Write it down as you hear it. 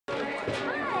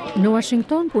Në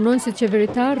Uashington, punonësit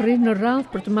qeveritar rrinë në radhë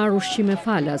për të marrë ushqime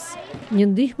falas, një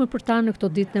ndihmë për ta në këto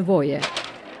ditë nevoje.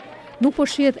 Nuk po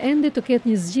shihet ende të ketë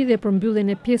një zgjidhje për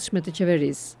mbylljen e pjesëshme të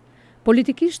qeverisë.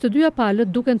 Politikisht të dyja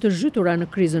palët duken të zhytura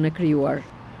në krizën e krijuar.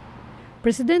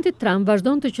 Presidenti Trump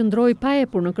vazhdon të qëndrojë pa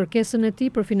epur në kërkesën e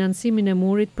tij për financimin e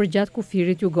murit përgjatë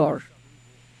kufirit jugor.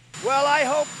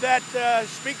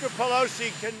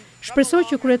 Shpresoj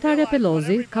që kryetarja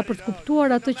Pelosi ka për të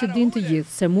kuptuar atë që din të gjithë,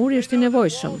 se muri është i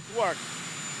nevojshëm.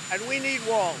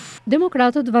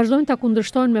 Demokratët vazhdojnë ta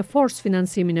kundërshtojnë me forcë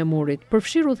financimin e murit,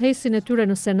 përfshirë udhëheqësin e tyre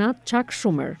në Senat, Chuck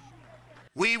Schumer.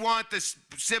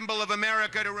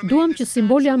 Duam që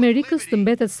simboli i Amerikës të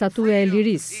mbetet statuja e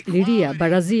lirisë, liria,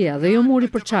 barazia dhe jo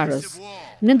muri për çarës.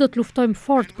 Ne do të luftojmë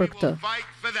fort për këtë.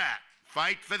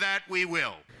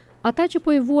 Ata që po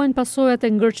i vuajnë pasojat e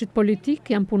ngërçit politik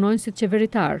janë punonësit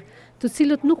qeveritar, të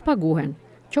cilët nuk paguhen,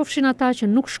 qofshin ata që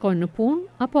nuk shkojnë në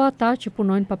punë apo ata që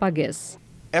punojnë pa pagesë.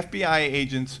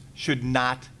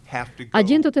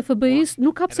 Agjentët e FBI-s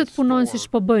nuk hapse të punojnë siç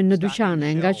po bëjnë në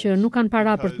dyqane, nga që nuk kanë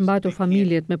para për të mbajtur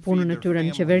familjet me punën e tyre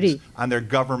në qeveri.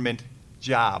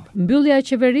 Mbyllja e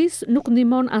qeverisë nuk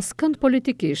ndihmon askënd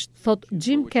politikisht, thot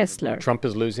Jim Kessler.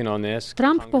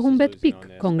 Trump po humbet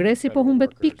pik, Kongresi po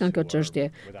humbet pik në kjo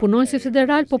çështje. Punonësit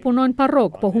federal po punojnë pa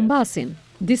rrok, po humbasin.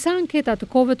 Disa anketa të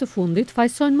kohëve të fundit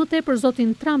fajësojnë më tepër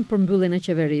zotin Trump për mbylljen e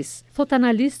qeverisë, thot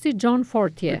analisti John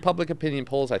Fortier.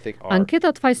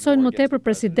 Anketat fajësojnë më tepër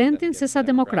presidentin sesa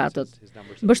demokratët.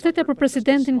 Mbështetja për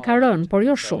presidentin ka rënë, por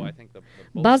jo shumë.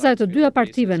 Baza e të dyja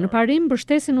partive në parim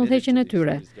mbështesin udhëheqjen e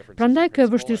tyre, prandaj kjo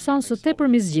e vështirëson së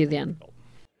tepërmi zgjidhjen.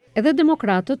 Edhe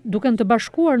demokratët duken të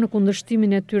bashkuar në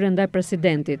kundërshtimin e tyre ndaj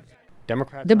presidentit.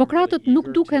 Demokratët nuk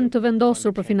duken të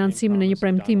vendosur për financimin e një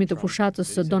premtimi të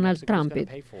fushatës së Donald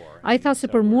Trumpit. Ai tha se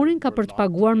për murin ka për të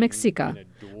paguar Meksika.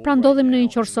 Pra ndodhem në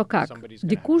një qorsokak.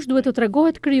 Dikush duhet të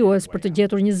tregohet krijues për të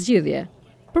gjetur një zgjidhje.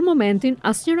 Për momentin,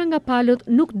 asnjëra nga palët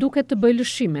nuk duket të bëjë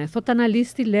lëshime, thot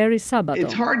analisti Larry Sabato.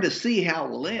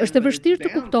 Është e vështirë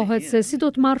të kuptohet se si do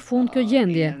të marrë fund kjo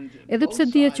gjendje, edhe pse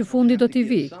dihet që fundi do t'i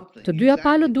vi. Të dyja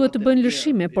palët duhet të bëjnë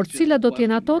lëshime, por cilat do të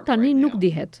jenë ato tani nuk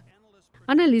dihet.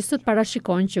 Analistët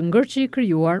parashikojnë që ngërçi i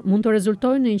krijuar mund të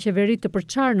rezultojë në një qeveri të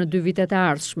përçarë në 2 vitet e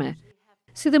ardhshme,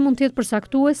 si dhe mund të jetë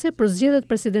përsaktuese për zgjedhjet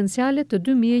presidenciale të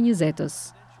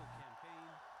 2020-s.